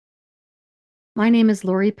My name is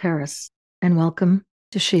Laurie Paris, and welcome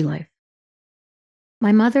to She Life.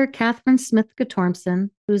 My mother, Catherine Smith Gatormson,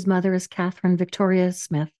 whose mother is Catherine Victoria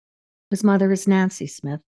Smith, whose mother is Nancy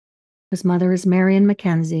Smith, whose mother is Marion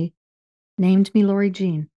Mackenzie, named me Laurie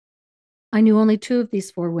Jean. I knew only two of these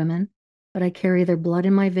four women, but I carry their blood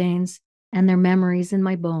in my veins and their memories in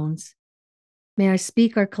my bones. May I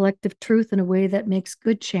speak our collective truth in a way that makes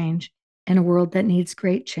good change in a world that needs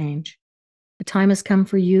great change. The time has come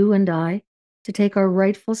for you and I to take our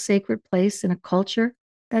rightful sacred place in a culture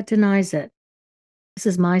that denies it. This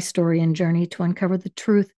is my story and journey to uncover the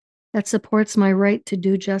truth that supports my right to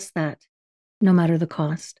do just that, no matter the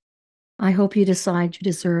cost. I hope you decide you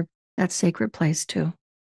deserve that sacred place too.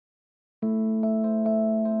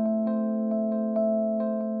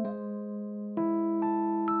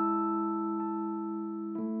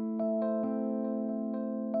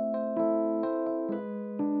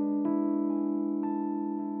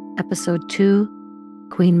 Episode 2,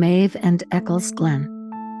 Queen Medb and Eccles Glen.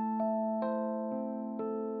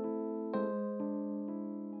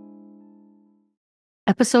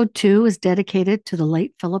 Episode 2 is dedicated to the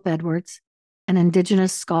late Philip Edwards, an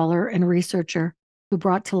Indigenous scholar and researcher who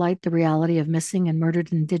brought to light the reality of missing and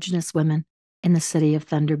murdered Indigenous women in the city of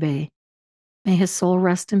Thunder Bay. May his soul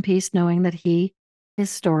rest in peace, knowing that he, his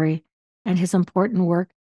story, and his important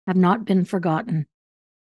work have not been forgotten.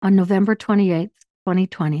 On November 28th,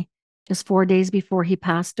 2020, just 4 days before he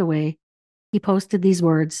passed away, he posted these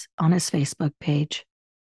words on his Facebook page.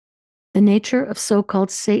 The nature of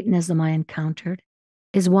so-called Satanism I encountered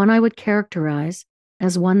is one I would characterize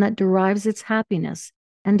as one that derives its happiness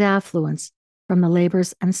and affluence from the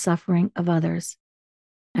labors and suffering of others.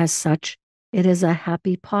 As such, it is a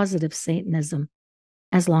happy, positive Satanism,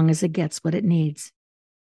 as long as it gets what it needs.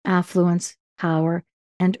 Affluence, power,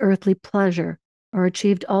 and earthly pleasure are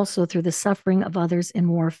achieved also through the suffering of others in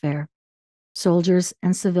warfare. Soldiers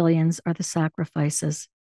and civilians are the sacrifices.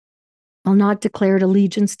 While not declared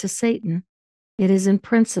allegiance to Satan, it is in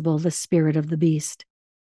principle the spirit of the beast.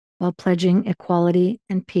 While pledging equality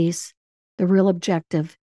and peace, the real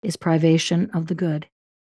objective is privation of the good.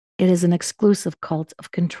 It is an exclusive cult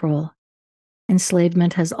of control.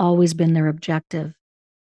 Enslavement has always been their objective.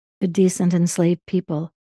 The decent enslaved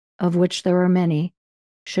people, of which there are many,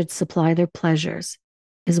 should supply their pleasures,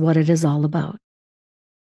 is what it is all about.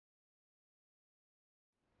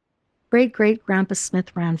 Great-great-grandpa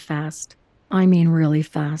Smith ran fast. I mean really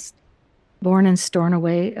fast. Born in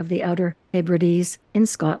Stornoway of the Outer Hebrides in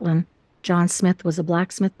Scotland, John Smith was a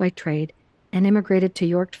blacksmith by trade and immigrated to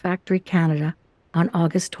York Factory, Canada on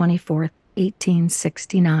August 24,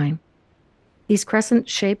 1869. These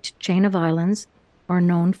crescent-shaped chain of islands are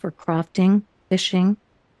known for crofting, fishing,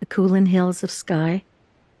 the Coolin Hills of Skye,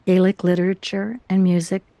 Gaelic literature and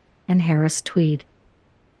music, and Harris tweed.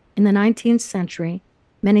 In the 19th century,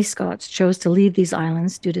 many Scots chose to leave these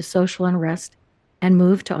islands due to social unrest and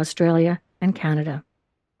move to Australia and Canada.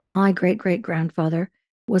 My great-great-grandfather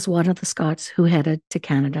was one of the Scots who headed to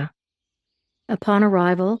Canada. Upon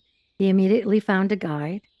arrival, he immediately found a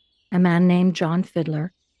guide, a man named John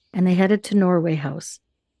Fiddler, and they headed to Norway House,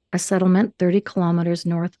 a settlement 30 kilometers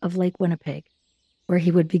north of Lake Winnipeg, where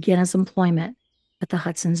he would begin his employment at the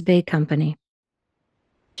Hudson's Bay Company.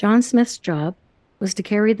 John Smith's job was to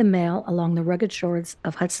carry the mail along the rugged shores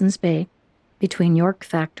of Hudson's Bay between York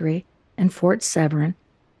Factory and Fort Severn,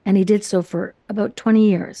 and he did so for about 20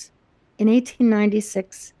 years. In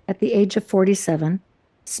 1896, at the age of 47,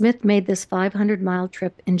 Smith made this 500-mile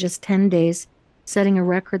trip in just 10 days, setting a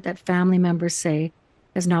record that family members say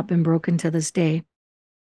has not been broken to this day.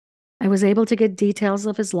 I was able to get details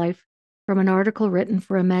of his life from an article written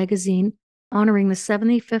for a magazine honoring the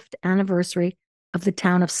 75th anniversary of the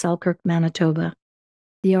town of Selkirk, Manitoba.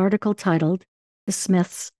 The article, titled "The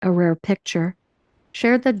Smiths, a Rare Picture,"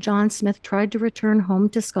 shared that John Smith tried to return home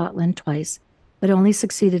to Scotland twice, but only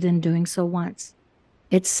succeeded in doing so once.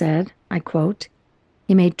 It said, I quote,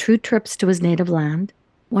 "He made 2 trips to his native land,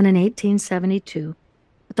 one in 1872,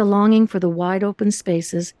 but the longing for the wide open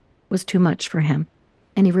spaces was too much for him,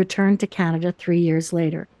 and he returned to Canada 3 years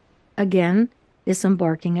later, again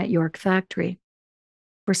disembarking at York Factory.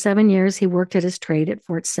 For 7 years, he worked at his trade at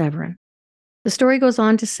Fort Severn. The story goes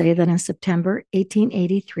on to say that in September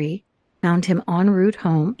 1883, found him en route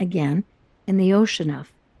home again in the Oceanough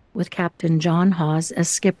with Captain John Hawes as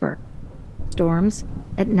skipper. Storms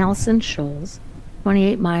at Nelson Shoals,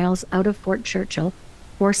 28 miles out of Fort Churchill,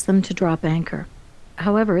 forced them to drop anchor.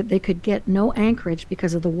 However, they could get no anchorage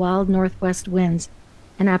because of the wild northwest winds,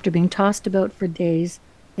 and after being tossed about for days,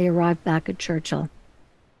 they arrived back at Churchill.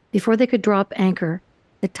 Before they could drop anchor,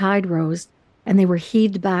 the tide rose, and they were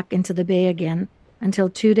heaved back into the bay again until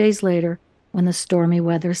 2 days later, when the stormy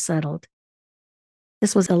weather settled.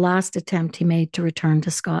 This was the last attempt he made to return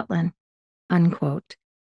to Scotland. Unquote.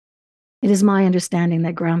 It is my understanding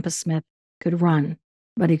that Grandpa Smith could run,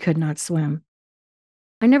 but he could not swim.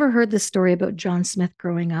 I never heard this story about John Smith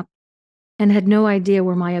growing up and had no idea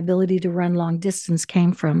where my ability to run long distance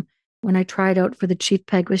came from when I tried out for the Chief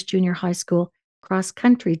Peguis Junior High School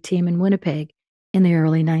cross-country team in Winnipeg in the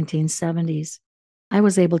early 1970s. I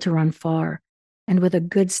was able to run far and with a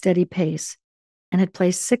good steady pace and had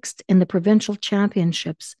placed sixth in the provincial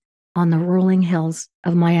championships on the rolling hills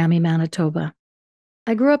of Miami, Manitoba.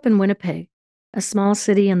 I grew up in Winnipeg, a small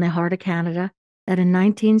city in the heart of Canada that in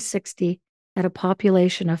 1960 had a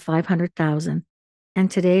population of 500,000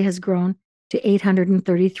 and today has grown to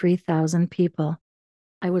 833,000 people.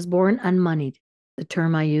 I was born unmoneyed, the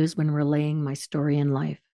term I use when relaying my story in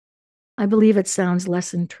life. I believe it sounds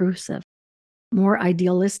less intrusive, more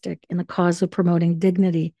idealistic in the cause of promoting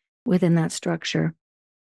dignity within that structure.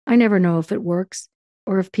 I never know if it works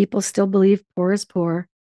or if people still believe poor is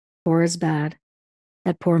bad,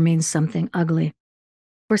 that poor means something ugly.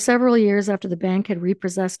 For several years after the bank had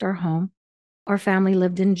repossessed our home, our family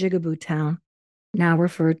lived in Jigaboo Town, now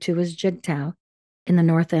referred to as Jigtow, in the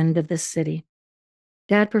north end of this city.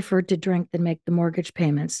 Dad preferred to drink than make the mortgage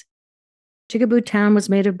payments. Jigaboo Town was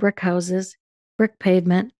made of brick houses, brick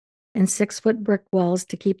pavement, and 6-foot brick walls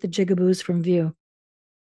to keep the Jigaboos from view.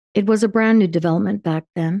 It was a brand new development back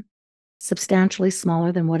then, substantially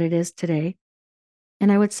smaller than what it is today,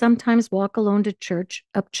 and I would sometimes walk alone to church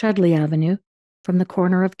up Chudley Avenue from the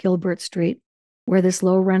corner of Gilbert Street, where this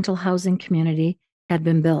low rental housing community had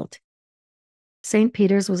been built. St.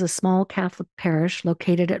 Peter's was a small Catholic parish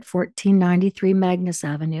located at 1493 Magnus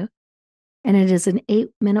Avenue, and it is an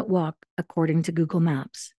 8-minute walk according to Google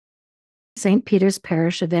Maps. St. Peter's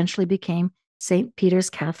Parish eventually became St. Peter's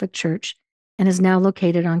Catholic Church and is now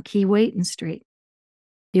located on Keewatin Street.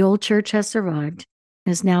 The old church has survived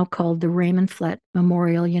and is now called the Raymond Flett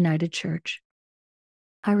Memorial United Church.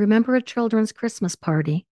 I remember a children's Christmas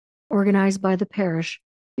party organized by the parish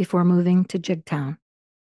before moving to Jigtown.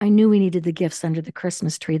 I knew we needed the gifts under the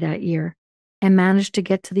Christmas tree that year and managed to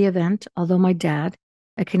get to the event, although my dad,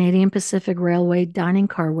 a Canadian Pacific Railway dining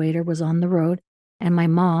car waiter, was on the road, and my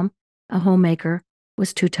mom, a homemaker,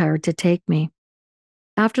 was too tired to take me.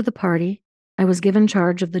 After the party, I was given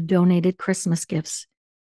charge of the donated Christmas gifts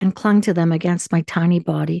and clung to them against my tiny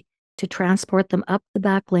body to transport them up the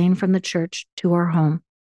back lane from the church to our home.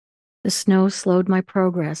 The snow slowed my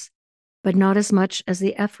progress, but not as much as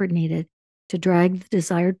the effort needed to drag the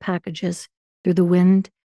desired packages through the wind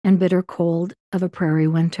and bitter cold of a prairie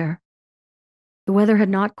winter. The weather had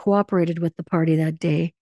not cooperated with the party that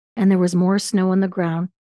day, and there was more snow on the ground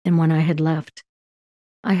than when I had left.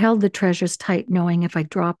 I held the treasures tight, knowing if I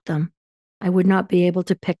dropped them, I would not be able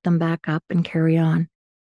to pick them back up and carry on.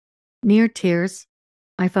 Near tears,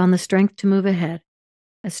 I found the strength to move ahead,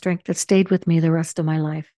 a strength that stayed with me the rest of my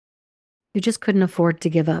life. You just couldn't afford to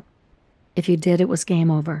give up. If you did, it was game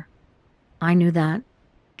over. I knew that.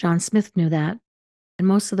 John Smith knew that. And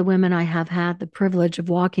most of the women I have had the privilege of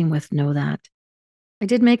walking with know that. I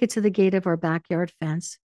did make it to the gate of our backyard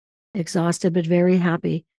fence, exhausted but very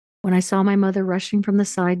happy when I saw my mother rushing from the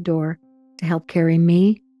side door to help carry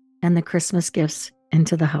me and the Christmas gifts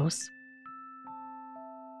into the house.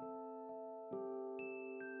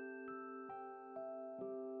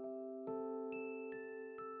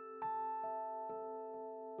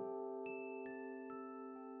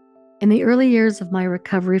 In the early years of my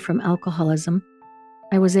recovery from alcoholism,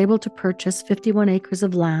 I was able to purchase 51 acres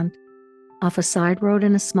of land off a side road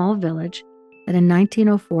in a small village that in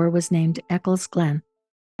 1904 was named Eccles Glen,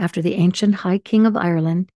 after the ancient High King of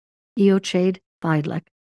Ireland, Eochaid Feidlich,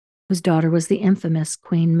 whose daughter was the infamous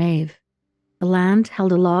Queen Maeve. The land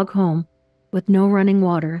held a log home with no running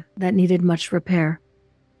water that needed much repair.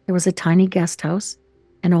 There was a tiny guest house,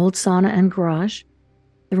 an old sauna and garage,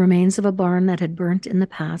 the remains of a barn that had burnt in the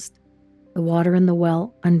past, the water in the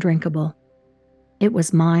well undrinkable. It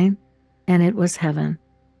was mine, and it was heaven.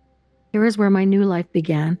 Here is where my new life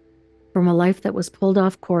began, from a life that was pulled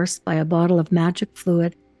off course by a bottle of magic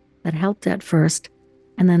fluid that helped at first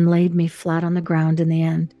and then laid me flat on the ground in the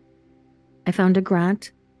end. I found a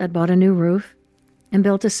grant that bought a new roof and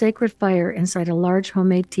built a sacred fire inside a large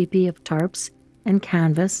homemade teepee of tarps and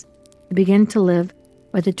canvas to begin to live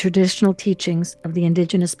by the traditional teachings of the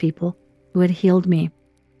Indigenous people who had healed me.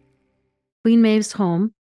 Queen Maeve's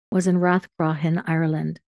home was in Rathcroghan,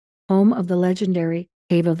 Ireland, home of the legendary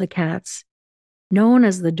Cave of the Cats, known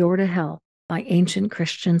as the Door to Hell by ancient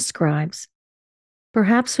Christian scribes.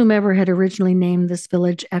 Perhaps whomever had originally named this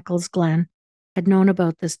village Eccles Glen had known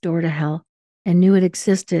about this door to hell and knew it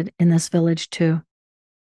existed in this village too.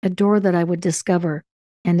 A door that I would discover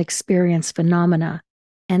and experience phenomena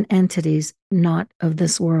and entities not of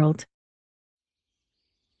this world.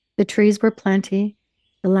 The trees were plenty,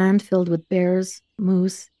 the land filled with bears,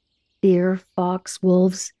 moose, deer, fox,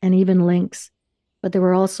 wolves, and even lynx. But there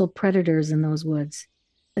were also predators in those woods,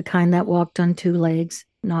 the kind that walked on two legs,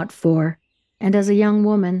 not four. And as a young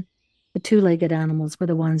woman, the two-legged animals were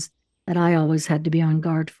the ones that I always had to be on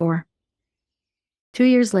guard for. 2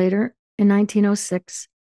 years later, in 1906,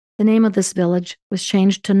 the name of this village was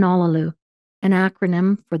changed to Nollaloo, an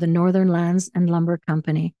acronym for the Northern Lands and Lumber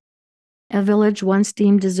Company, a village once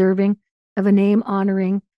deemed deserving of a name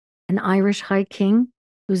honoring an Irish high king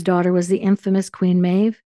whose daughter was the infamous Queen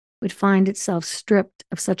Maeve, would find itself stripped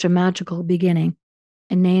of such a magical beginning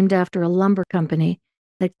and named after a lumber company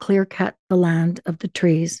that clear-cut the land of the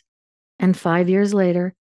trees. And 5 years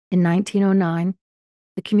later, in 1909,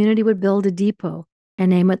 the community would build a depot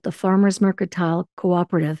and name it the Farmers Mercantile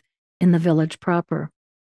Cooperative in the village proper.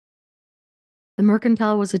 The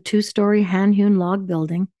Mercantile was a 2-story hand-hewn log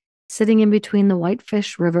building sitting in between the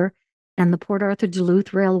Whitefish River and the Port Arthur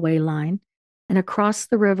Duluth railway line, and across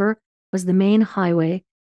the river was the main highway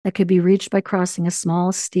that could be reached by crossing a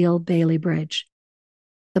small steel Bailey Bridge.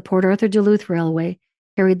 The Port Arthur Duluth Railway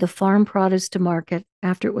carried the farm produce to market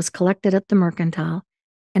after it was collected at the Mercantile,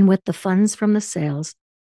 and with the funds from the sales,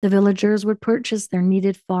 the villagers would purchase their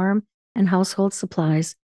needed farm and household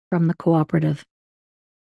supplies from the cooperative.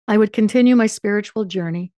 I would continue my spiritual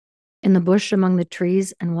journey in the bush among the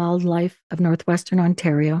trees and wildlife of northwestern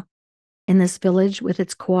Ontario, in this village with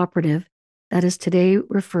its cooperative that is today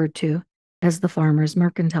referred to as the Farmers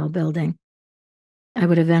Mercantile Building. I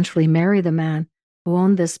would eventually marry the man who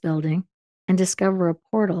owned this building and discover a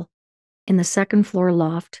portal in the second-floor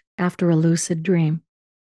loft after a lucid dream.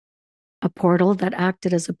 A portal that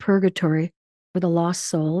acted as a purgatory for the lost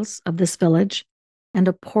souls of this village, and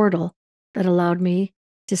a portal that allowed me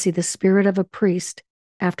to see the spirit of a priest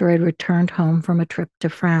after I'd returned home from a trip to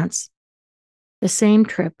France. The same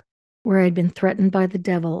trip where I'd been threatened by the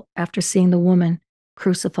devil after seeing the woman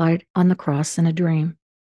crucified on the cross in a dream.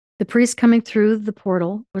 The priest coming through the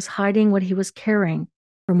portal was hiding what he was carrying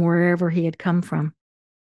from wherever he had come from.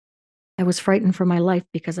 I was frightened for my life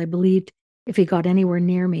because I believed if he got anywhere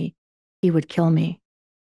near me, he would kill me.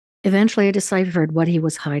 Eventually, I deciphered what he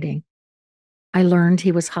was hiding. I learned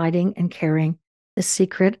he was hiding and carrying the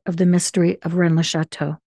secret of the mystery of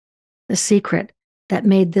Rennes-le-chateu, the secret that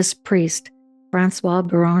made this priest, Francois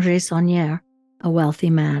Béranger-Saunière, a wealthy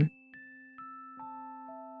man.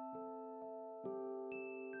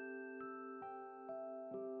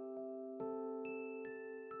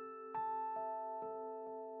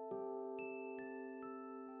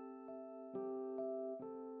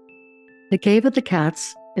 The Cave of the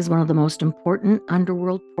Cats is one of the most important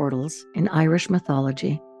underworld portals in Irish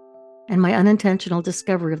mythology, and my unintentional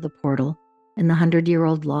discovery of the portal in the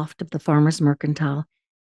 100-year-old loft of the Farmers Mercantile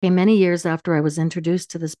came many years after I was introduced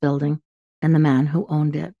to this building and the man who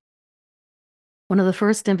owned it. One of the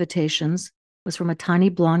first invitations was from a tiny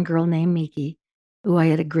blonde girl named Miki, who I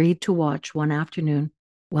had agreed to watch one afternoon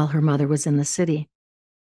while her mother was in the city.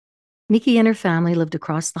 Miki and her family lived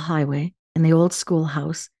across the highway in the old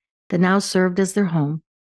schoolhouse that now served as their home,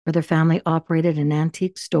 where their family operated an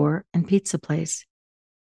antique store and pizza place.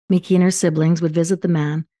 Miki and her siblings would visit the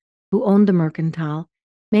man who owned the Mercantile,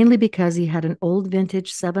 mainly because he had an old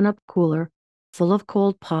vintage 7-Up cooler full of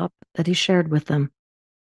cold pop that he shared with them.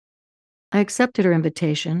 I accepted her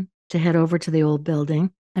invitation to head over to the old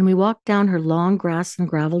building, and we walked down her long grass and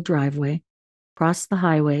gravel driveway, crossed the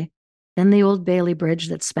highway, then the old Bailey Bridge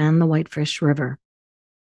that spanned the Whitefish River.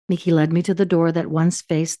 Miki led me to the door that once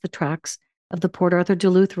faced the tracks of the Port Arthur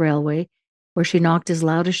Duluth Railway, where she knocked as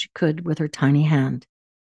loud as she could with her tiny hand.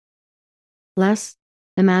 Les,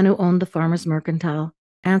 the man who owned the Farmers Mercantile,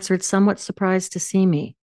 answered, somewhat surprised to see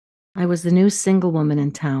me. I was the new single woman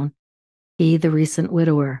in town, he the recent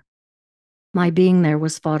widower. My being there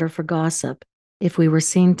was fodder for gossip if we were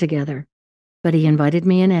seen together, but he invited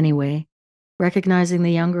me in anyway, recognizing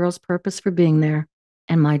the young girl's purpose for being there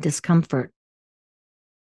and my discomfort.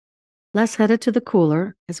 Les headed to the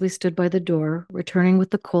cooler as we stood by the door, returning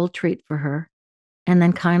with the cold treat for her, and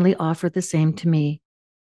then kindly offered the same to me.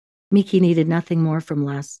 Miki needed nothing more from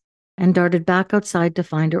Les, and darted back outside to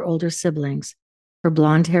find her older siblings, her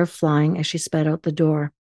blonde hair flying as she sped out the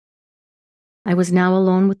door. I was now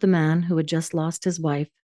alone with the man who had just lost his wife,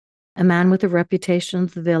 a man with a reputation in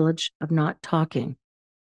the village of not talking.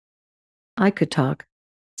 I could talk,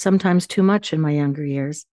 sometimes too much in my younger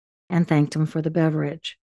years, and thanked him for the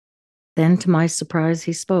beverage. Then, to my surprise,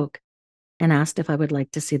 he spoke and asked if I would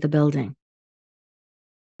like to see the building.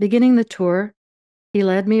 Beginning the tour, he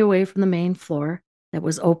led me away from the main floor that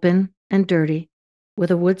was open and dirty, with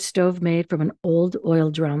a wood stove made from an old oil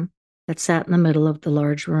drum that sat in the middle of the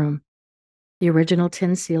large room. The original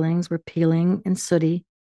tin ceilings were peeling and sooty,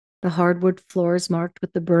 the hardwood floors marked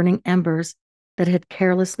with the burning embers that had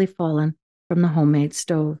carelessly fallen from the homemade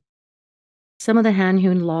stove. Some of the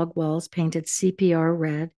hand-hewn log walls painted CPR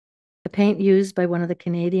red, a paint used by one of the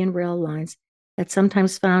Canadian rail lines that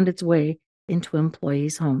sometimes found its way into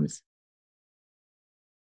employees' homes.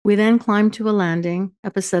 We then climbed to a landing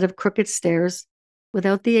up a set of crooked stairs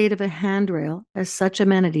without the aid of a handrail, as such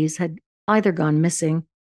amenities had either gone missing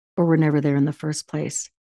or were never there in the first place.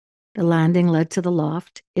 The landing led to the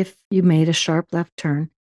loft if you made a sharp left turn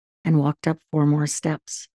and walked up 4 more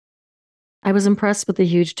steps. I was impressed with the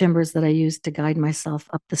huge timbers that I used to guide myself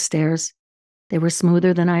up the stairs. They were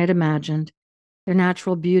smoother than I had imagined, their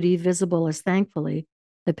natural beauty visible as, thankfully,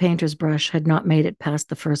 the painter's brush had not made it past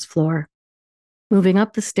the first floor. Moving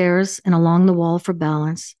up the stairs and along the wall for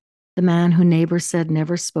balance, the man who neighbors said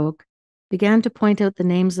never spoke began to point out the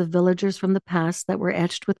names of villagers from the past that were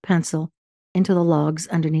etched with pencil into the logs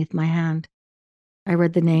underneath my hand. I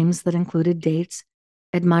read the names that included dates,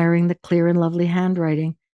 admiring the clear and lovely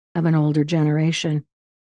handwriting of an older generation.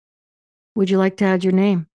 "Would you like to add your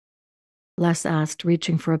name?" Les asked,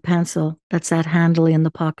 reaching for a pencil that sat handily in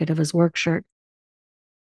the pocket of his work shirt.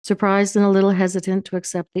 Surprised and a little hesitant to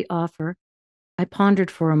accept the offer, I pondered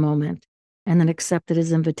for a moment and then accepted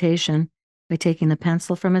his invitation by taking the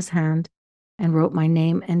pencil from his hand and wrote my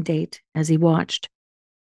name and date as he watched.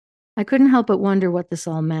 I couldn't help but wonder what this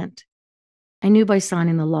all meant. I knew by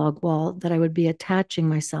signing the log wall that I would be attaching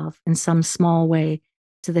myself in some small way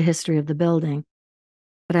to the history of the building,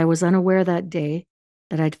 but I was unaware that day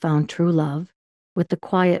that I'd found true love with the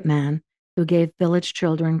quiet man who gave village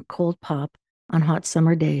children cold pop on hot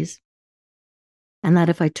summer days, and that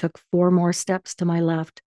if I took 4 more steps to my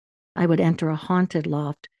left, I would enter a haunted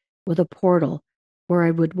loft with a portal where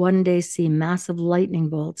I would one day see massive lightning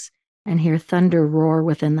bolts and hear thunder roar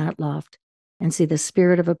within that loft, and see the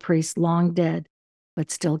spirit of a priest long dead,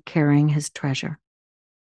 but still carrying his treasure.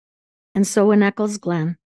 And so in Eccles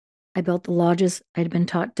Glen, I built the lodges I'd been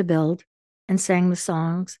taught to build, and sang the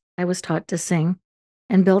songs I was taught to sing,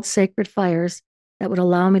 and built sacred fires that would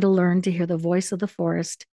allow me to learn to hear the voice of the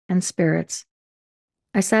forest and spirits.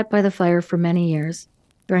 I sat by the fire for many years,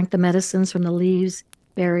 drank the medicines from the leaves,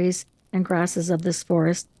 berries, and grasses of this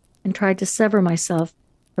forest, and tried to sever myself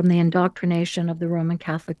from the indoctrination of the Roman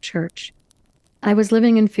Catholic Church. I was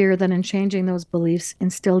living in fear that in changing those beliefs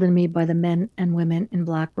instilled in me by the men and women in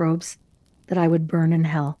black robes, that I would burn in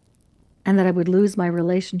hell, and that I would lose my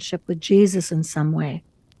relationship with Jesus in some way.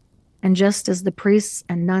 And just as the priests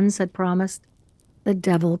and nuns had promised, the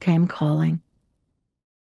devil came calling.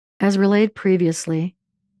 As relayed previously,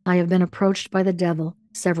 I have been approached by the devil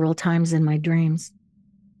several times in my dreams.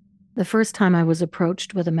 The first time I was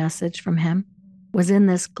approached with a message from him was in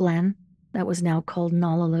this glen that was now called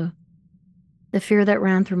Nallaloo. The fear that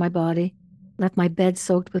ran through my body left my bed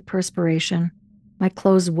soaked with perspiration, my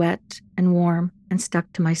clothes wet and warm and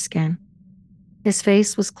stuck to my skin. His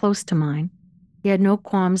face was close to mine. He had no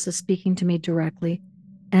qualms of speaking to me directly,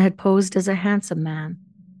 and had posed as a handsome man,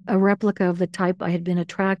 a replica of the type I had been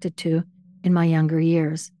attracted to in my younger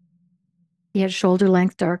years. He had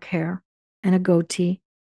shoulder-length dark hair and a goatee,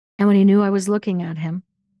 and when he knew I was looking at him,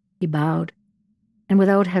 he bowed. And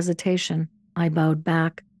without hesitation, I bowed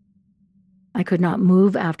back. I could not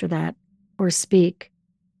move after that or speak,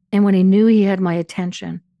 and when he knew he had my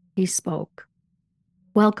attention, he spoke.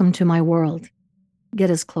 "Welcome to my world. Get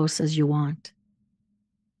as close as you want."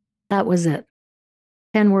 That was it.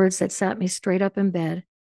 10 words that sat me straight up in bed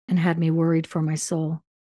and had me worried for my soul.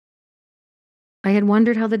 I had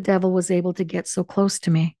wondered how the devil was able to get so close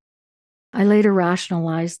to me. I later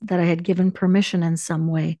rationalized that I had given permission in some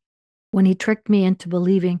way when he tricked me into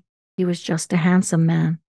believing he was just a handsome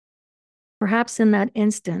man. Perhaps in that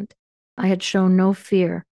instant, I had shown no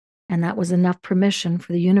fear, and that was enough permission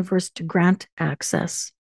for the universe to grant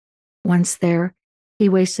access. Once there, he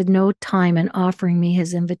wasted no time in offering me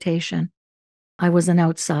his invitation. I was an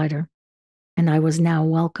outsider, and I was now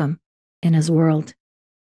welcome in his world.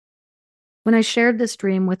 When I shared this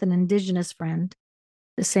dream with an Indigenous friend,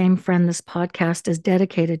 the same friend this podcast is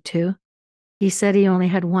dedicated to, he said he only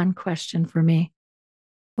had one question for me.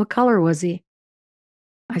 "What color was he?"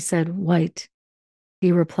 I said, "White."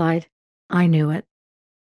 He replied, "I knew it."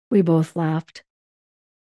 We both laughed.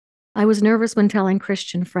 I was nervous when telling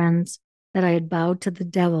Christian friends that I had bowed to the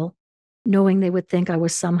devil, knowing they would think I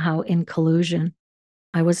was somehow in collusion.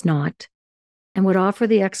 I was not, and would offer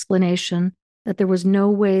the explanation that there was no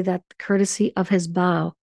way that the courtesy of his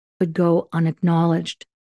bow would go unacknowledged.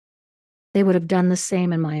 They would have done the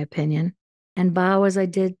same, in my opinion, and bow as I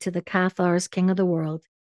did to the Cathars, king of the world,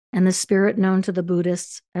 and the spirit known to the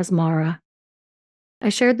Buddhists as Mara. I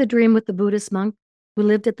shared the dream with the Buddhist monk who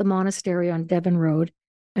lived at the monastery on Devon Road,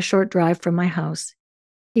 a short drive from my house.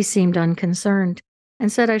 He seemed unconcerned and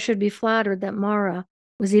said I should be flattered that Mara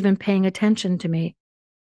was even paying attention to me.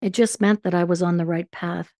 It just meant that I was on the right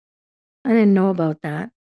path. I didn't know about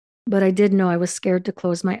that, but I did know I was scared to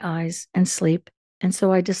close my eyes and sleep, and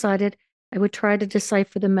so I decided I would try to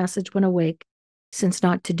decipher the message when awake, since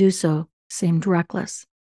not to do so seemed reckless.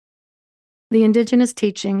 The Indigenous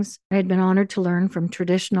teachings I had been honored to learn from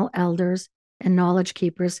traditional elders and knowledge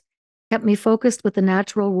keepers kept me focused with the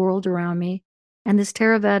natural world around me, and this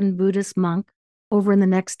Theravadan Buddhist monk over in the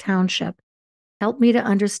next township helped me to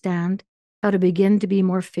understand how to begin to be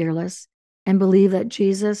more fearless and believe that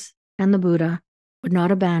Jesus and the Buddha would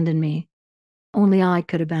not abandon me. Only I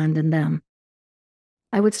could abandon them.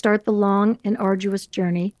 I would start the long and arduous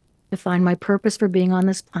journey to find my purpose for being on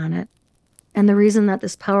this planet and the reason that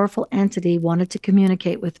this powerful entity wanted to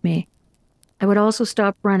communicate with me. I would also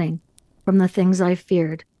stop running from the things I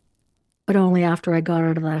feared, but only after I got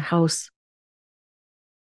out of that house.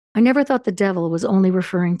 I never thought the devil was only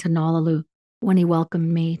referring to Nalalu when he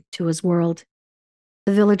welcomed me to his world.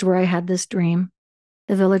 The village where I had this dream,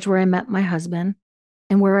 the village where I met my husband,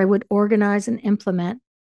 and where I would organize and implement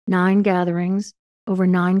 9 gatherings over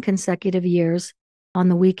 9 consecutive years on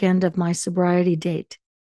the weekend of my sobriety date.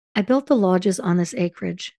 I built the lodges on this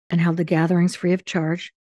acreage and held the gatherings free of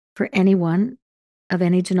charge for anyone of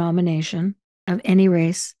any denomination, of any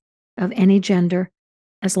race, of any gender,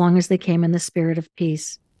 as long as they came in the spirit of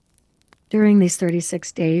peace. During these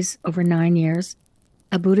 36 days, over 9 years,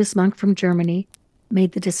 a Buddhist monk from Germany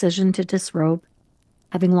made the decision to disrobe,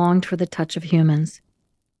 having longed for the touch of humans.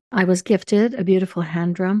 I was gifted a beautiful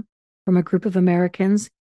hand drum from a group of Americans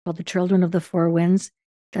called the Children of the Four Winds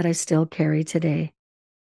that I still carry today.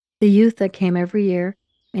 The youth that came every year,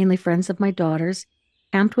 mainly friends of my daughters,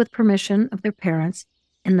 camped with permission of their parents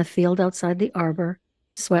in the field outside the arbor,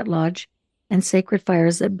 sweat lodge, and sacred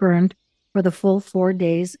fires that burned for the full 4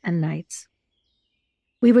 days and nights.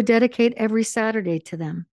 We would dedicate every Saturday to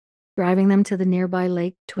them, driving them to the nearby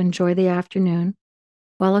lake to enjoy the afternoon,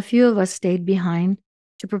 while a few of us stayed behind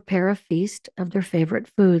to prepare a feast of their favorite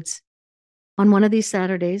foods. On one of these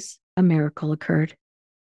Saturdays, a miracle occurred.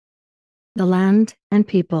 The land and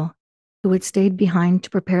people who had stayed behind to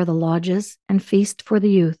prepare the lodges and feast for the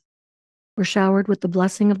youth were showered with the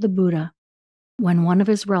blessing of the Buddha when one of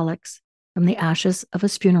his relics from the ashes of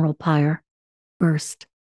his funeral pyre burst.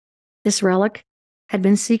 This relic had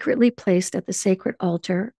been secretly placed at the sacred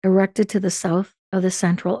altar erected to the south of the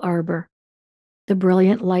central arbor. The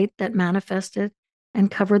brilliant light that manifested and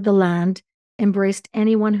covered the land embraced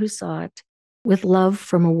anyone who saw it with love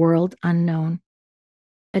from a world unknown.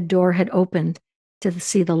 A door had opened to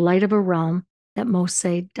see the light of a realm that most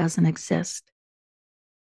say doesn't exist.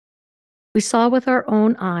 We saw with our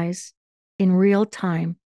own eyes in real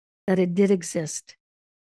time that it did exist.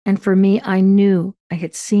 And for me, I knew I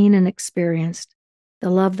had seen and experienced the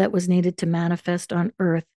love that was needed to manifest on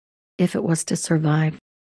earth if it was to survive.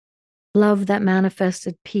 Love that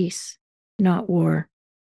manifested peace, not war.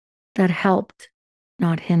 That helped,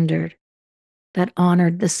 not hindered. That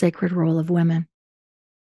honored the sacred role of women.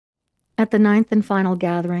 At the 9th and final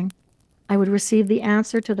gathering, I would receive the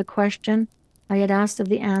answer to the question I had asked of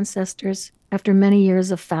the ancestors after many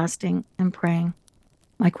years of fasting and praying.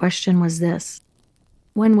 My question was this: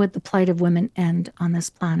 when would the plight of women end on this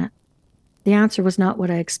planet? The answer was not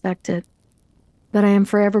what I expected, but I am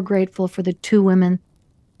forever grateful for the 2 women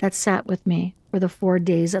that sat with me for the 4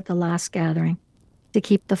 days at the last gathering to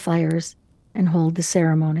keep the fires and hold the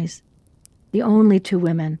ceremonies. The only 2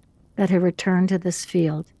 women that had returned to this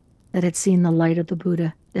field that had seen the light of the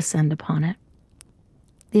Buddha descend upon it.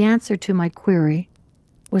 The answer to my query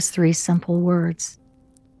was 3 simple words: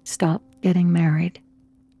 stop getting married.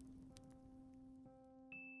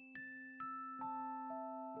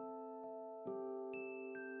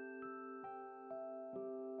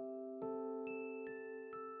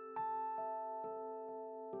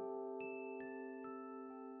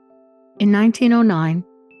 In 1909,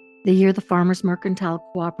 the year the Farmers Mercantile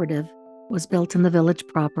Cooperative was built in the village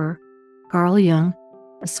proper, Carl Jung,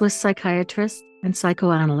 a Swiss psychiatrist and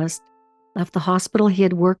psychoanalyst, left the hospital he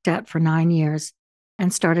had worked at for 9 years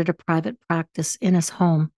and started a private practice in his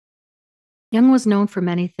home. Jung was known for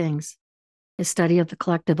many things: his study of the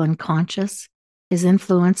collective unconscious, his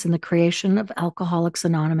influence in the creation of Alcoholics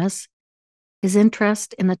Anonymous, his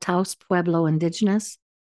interest in the Taos Pueblo Indigenous,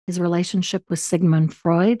 his relationship with Sigmund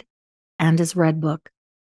Freud, and his Red Book.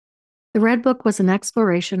 The Red Book was an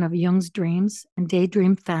exploration of Jung's dreams and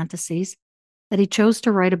daydream fantasies that he chose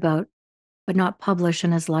to write about but not publish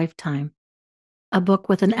in his lifetime. A book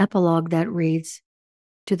with an epilogue that reads,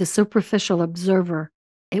 "To the superficial observer,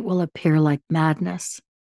 it will appear like madness."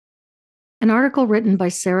 An article written by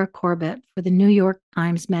Sarah Corbett for the New York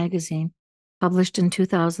Times Magazine, published in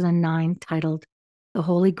 2009, titled "The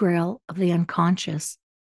Holy Grail of the Unconscious,"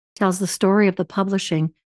 tells the story of the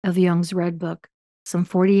publishing of Jung's Red Book some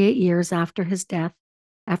 48 years after his death,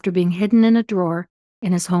 after being hidden in a drawer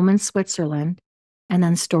in his home in Switzerland and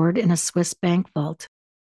then stored in a Swiss bank vault.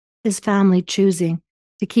 His family choosing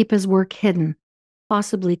to keep his work hidden,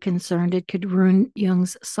 possibly concerned it could ruin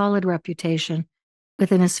Jung's solid reputation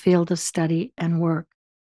within his field of study and work.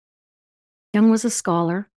 Jung was a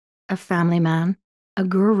scholar, a family man, a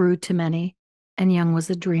guru to many, and Jung was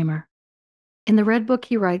a dreamer. In the Red Book,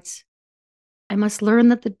 he writes, "I must learn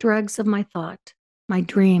that the dregs of my thought, my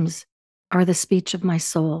dreams, are the speech of my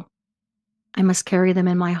soul. I must carry them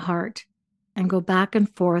in my heart and go back and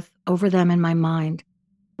forth over them in my mind,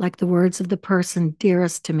 like the words of the person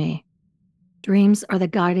dearest to me. Dreams are the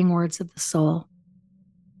guiding words of the soul.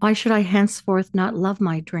 Why should I henceforth not love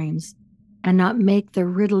my dreams and not make their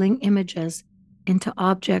riddling images into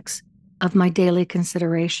objects of my daily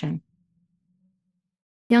consideration?"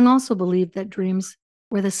 Jung also believed that dreams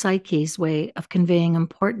were the psyche's way of conveying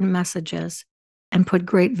important messages and put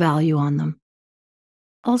great value on them.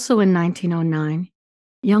 Also in 1909,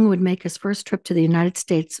 Jung would make his first trip to the United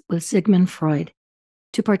States with Sigmund Freud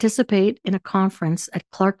to participate in a conference at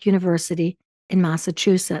Clark University in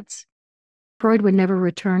Massachusetts. Freud would never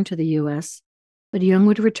return to the US, but Jung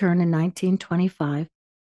would return in 1925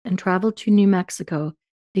 and travel to New Mexico,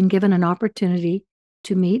 being given an opportunity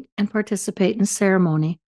to meet and participate in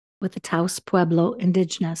ceremony with the Taos Pueblo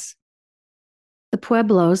Indigenous. The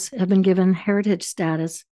Pueblos have been given heritage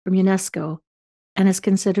status from UNESCO and is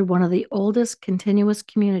considered one of the oldest continuous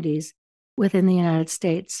communities within the United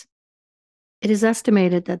States. It is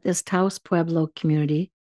estimated that this Taos Pueblo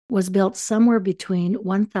community was built somewhere between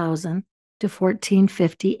 1000 to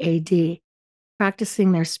 1450 AD,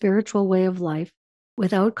 practicing their spiritual way of life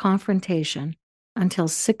without confrontation until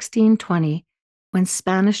 1620, when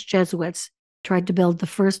Spanish Jesuits tried to build the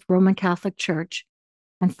first Roman Catholic Church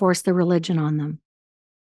and force their religion on them.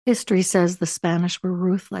 History says the Spanish were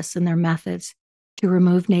ruthless in their methods to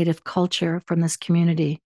remove native culture from this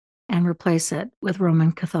community and replace it with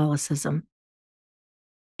Roman Catholicism.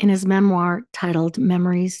 In his memoir titled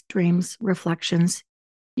Memories, Dreams, Reflections,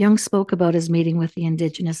 Jung spoke about his meeting with the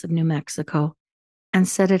Indigenous of New Mexico and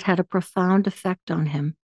said it had a profound effect on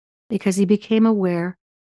him because he became aware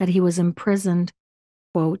that he was imprisoned,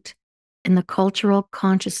 quote, "in the cultural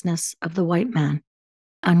consciousness of the white man,"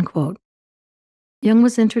 unquote. Jung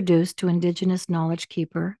was introduced to Indigenous knowledge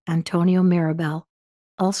keeper Antonio Mirabel,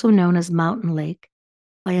 also known as Mountain Lake,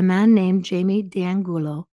 by a man named Jamie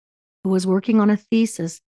D'Angulo, who was working on a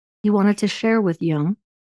thesis he wanted to share with Jung,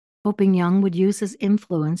 hoping Jung would use his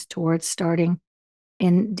influence towards starting,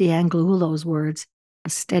 in D'Angulo's words, a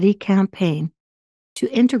steady campaign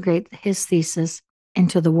to integrate his thesis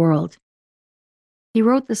into the world. He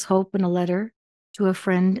wrote this hope in a letter to a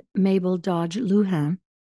friend, Mabel Dodge Luhan,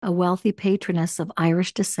 a wealthy patroness of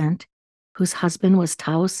Irish descent, whose husband was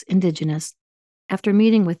Taos Indigenous, after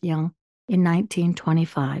meeting with Jung in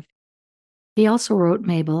 1925. He also wrote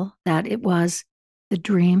Mabel that it was the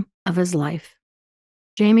dream of his life.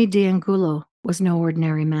 Jamie D'Angulo was no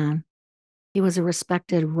ordinary man. He was a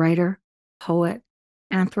respected writer, poet,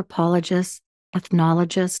 anthropologist,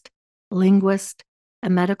 ethnologist, linguist, a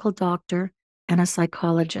medical doctor, and a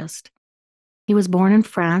psychologist. He was born in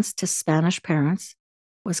France to Spanish parents,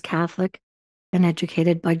 was Catholic, and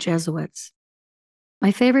educated by Jesuits.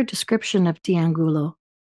 My favorite description of D'Angulo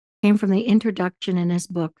came from the introduction in his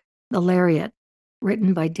book, The Lariat,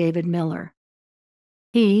 written by David Miller.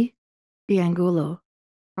 He, D'Angulo,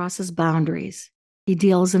 crosses boundaries. He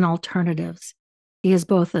deals in alternatives. He is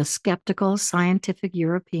both a skeptical, scientific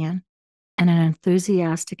European and an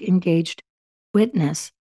enthusiastic, engaged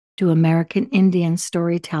witness to American Indian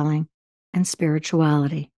storytelling and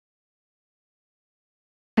spirituality.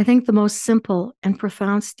 I think the most simple and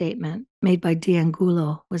profound statement made by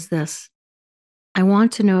D'Angulo was this: "I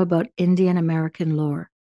want to know about Indian American lore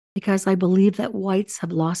because I believe that whites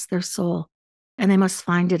have lost their soul and they must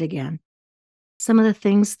find it again. Some of the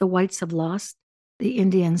things the whites have lost, the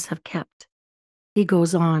Indians have kept." He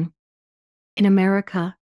goes on, "In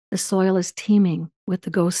America, the soil is teeming with the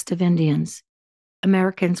ghosts of Indians.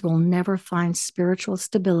 Americans will never find spiritual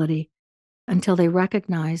stability until they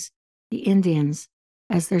recognize the Indians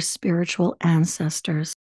as their spiritual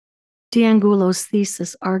ancestors." D'Angulo's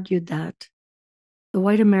thesis argued that the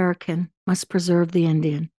white American must preserve the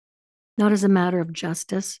Indian, not as a matter of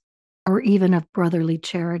justice or even of brotherly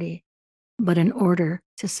charity, but in order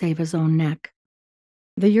to save his own neck.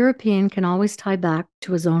 The European can always tie back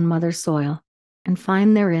to his own mother soil and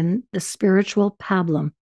find therein the spiritual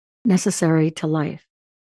pablum necessary to life.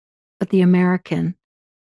 But the American,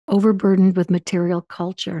 overburdened with material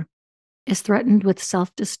culture, is threatened with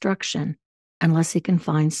self-destruction unless he can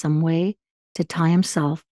find some way to tie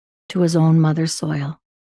himself to his own mother soil.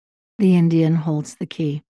 The Indian holds the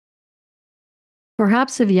key.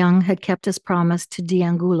 Perhaps if Young had kept his promise to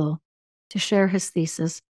D'Angulo to share his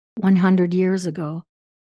thesis 100 years ago,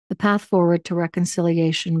 the path forward to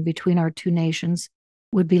reconciliation between our two nations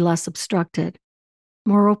would be less obstructed,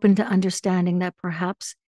 more open to understanding that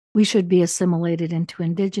perhaps we should be assimilated into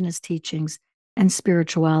Indigenous teachings and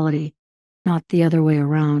spirituality, not the other way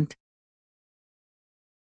around.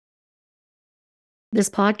 This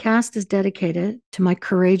podcast is dedicated to my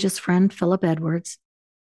courageous friend Philip Edwards,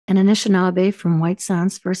 an Anishinaabe from White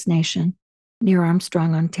Sands First Nation near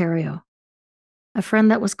Armstrong, Ontario. A friend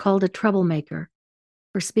that was called a troublemaker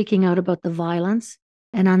for speaking out about the violence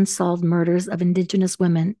and unsolved murders of Indigenous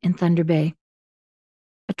women in Thunder Bay.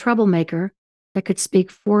 A troublemaker that could speak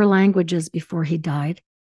 4 languages before he died,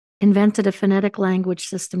 invented a phonetic language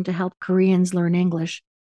system to help Koreans learn English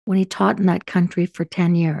when he taught in that country for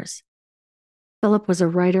 10 years. Philip was a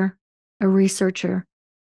writer, a researcher,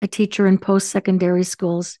 a teacher in post-secondary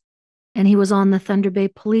schools, and he was on the Thunder Bay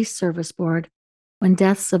Police Service Board when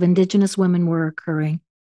deaths of Indigenous women were occurring,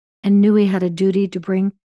 and knew he had a duty to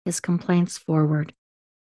bring his complaints forward.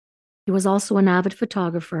 He was also an avid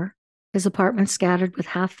photographer, his apartment scattered with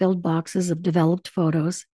half-filled boxes of developed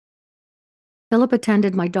photos. Philip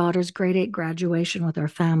attended my daughter's grade 8 graduation with our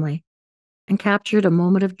family and captured a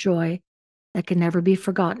moment of joy that can never be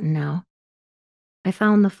forgotten now. I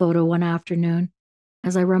found the photo one afternoon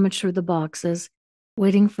as I rummaged through the boxes,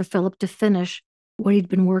 waiting for Philip to finish what he'd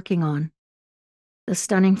been working on. The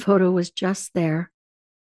stunning photo was just there,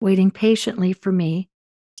 waiting patiently for me,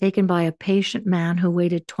 taken by a patient man who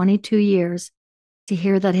waited 22 years to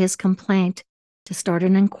hear that his complaint to start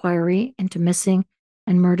an inquiry into missing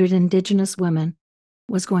and murdered Indigenous women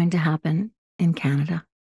was going to happen in Canada.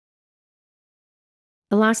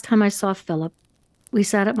 The last time I saw Philip, we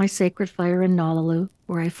sat at my sacred fire in Nalalu,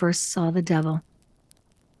 where I first saw the devil.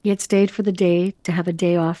 He had stayed for the day to have a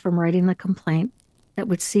day off from writing the complaint that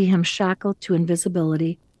would see him shackled to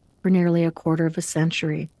invisibility for nearly a quarter of a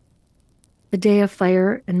century. The day of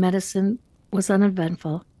fire and medicine was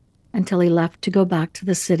uneventful until he left to go back to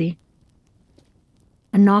the city.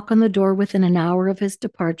 A knock on the door within an hour of his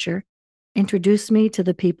departure introduced me to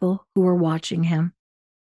the people who were watching him.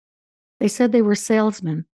 They said they were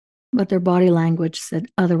salesmen, but their body language said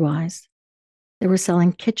otherwise. They were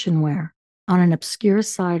selling kitchenware on an obscure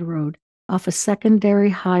side road off a secondary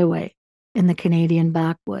highway in the Canadian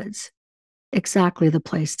backwoods, exactly the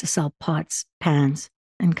place to sell pots, pans,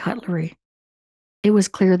 and cutlery. It was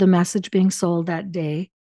clear the message being sold that day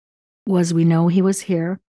was, we know he was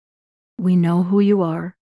here, we know who you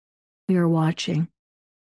are, we are watching.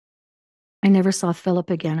 I never saw Philip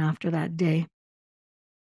again after that day.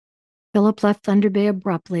 Philip left Thunder Bay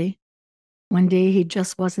abruptly. One day he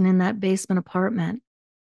just wasn't in that basement apartment,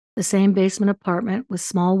 the same basement apartment with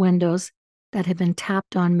small windows that had been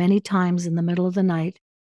tapped on many times in the middle of the night,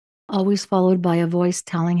 always followed by a voice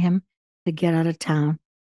telling him to get out of town.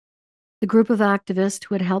 The group of activists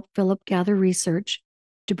who had helped Philip gather research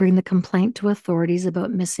to bring the complaint to authorities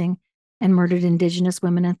about missing and murdered Indigenous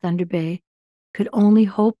women in Thunder Bay could only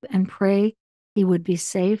hope and pray he would be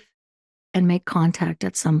safe and make contact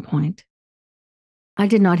at some point. I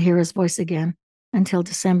did not hear his voice again until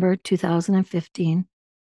December 2015,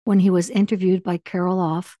 when he was interviewed by Carol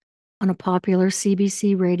Off on a popular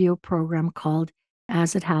CBC radio program called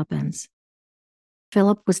As It Happens.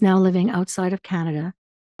 Philip was now living outside of Canada,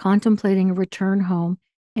 contemplating a return home,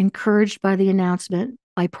 encouraged by the announcement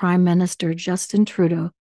by Prime Minister Justin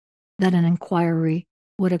Trudeau that an inquiry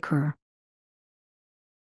would occur.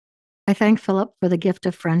 I thank Philip for the gift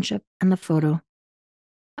of friendship and the photo.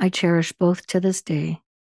 I cherish both to this day,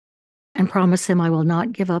 and promise him I will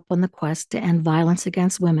not give up on the quest to end violence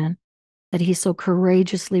against women that he so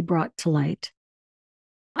courageously brought to light.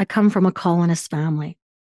 I come from a colonist family.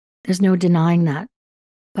 There's no denying that,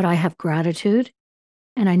 but I have gratitude,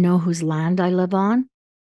 and I know whose land I live on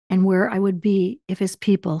and where I would be if his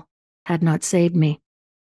people had not saved me.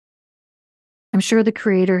 I'm sure the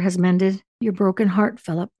Creator has mended your broken heart,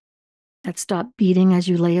 Philip, that stopped beating as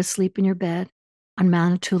you lay asleep in your bed on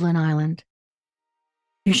Manitoulin Island.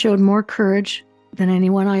 You showed more courage than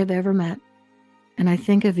anyone I have ever met, and I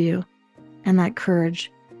think of you and that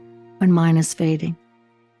courage when mine is fading.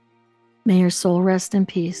 May your soul rest in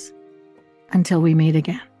peace until we meet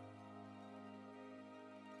again.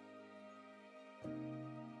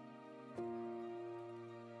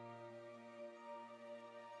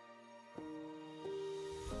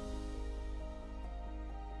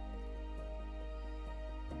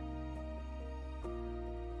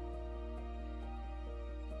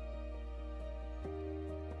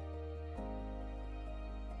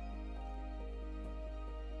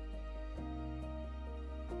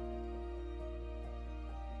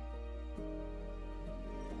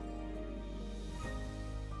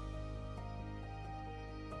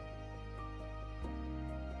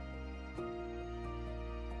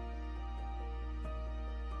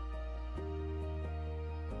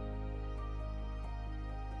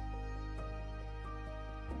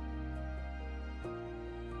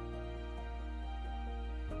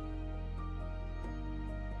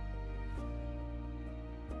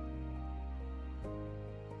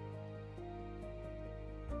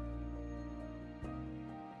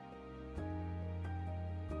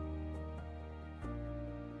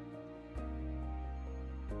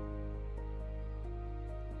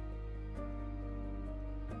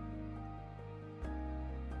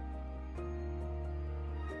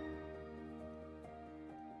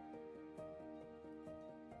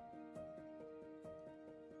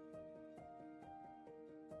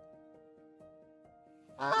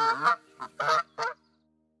 Ah!